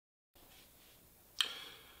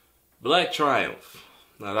Black triumph.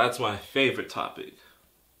 Now that's my favorite topic.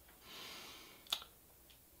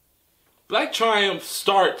 Black triumph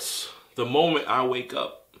starts the moment I wake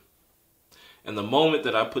up and the moment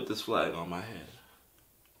that I put this flag on my head.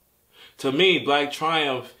 To me, black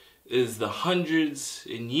triumph is the hundreds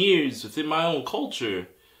and years within my own culture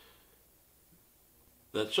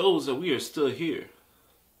that shows that we are still here.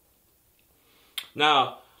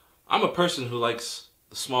 Now, I'm a person who likes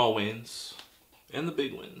the small wins and the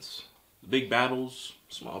big wins. The big battles,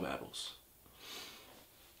 small battles.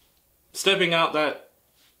 Stepping out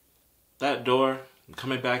that door and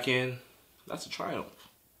coming back in, that's a triumph.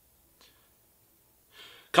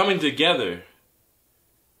 Coming together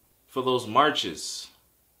for those marches,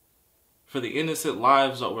 for the innocent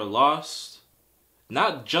lives that were lost,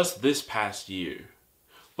 not just this past year,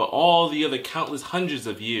 but all the other countless hundreds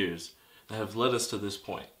of years that have led us to this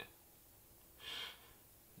point.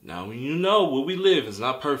 Now, when you know where we live is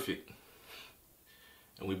not perfect,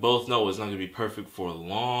 and we both know it's not going to be perfect for a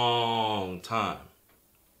long time,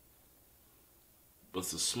 but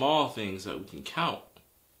it's the small things that we can count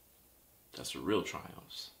that's the real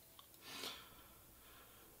triumphs.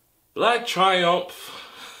 Black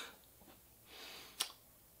triumph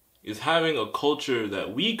is having a culture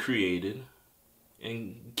that we created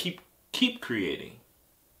and keep creating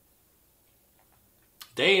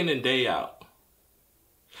day in and day out.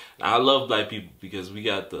 Now, I love black people because we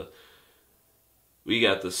got the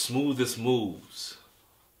smoothest moves.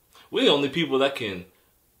 We're the only people that can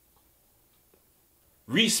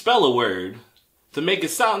respell a word to make it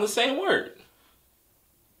sound the same word.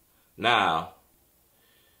 Now,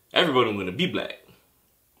 everybody want to be black,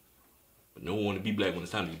 but no one want to be black when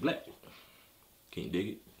it's time to be black. Can you dig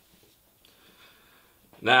it?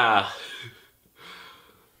 Now,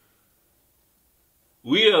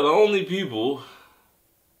 we are the only people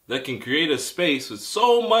that can create a space with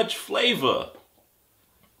so much flavor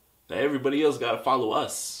that everybody else got to follow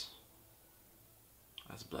us.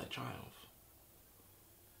 That's black triumph.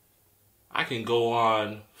 I can go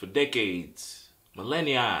on for decades,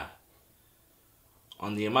 millennia,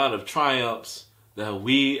 on the amount of triumphs that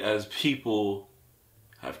we as people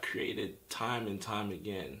have created time and time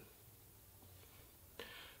again.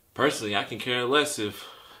 Personally, I can care less if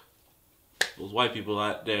those white people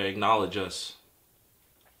out there acknowledge us.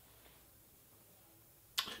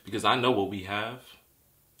 Because I know what we have,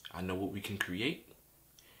 I know what we can create,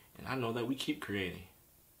 and I know that we keep creating.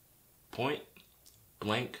 Point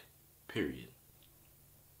blank, period.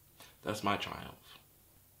 That's my triumph.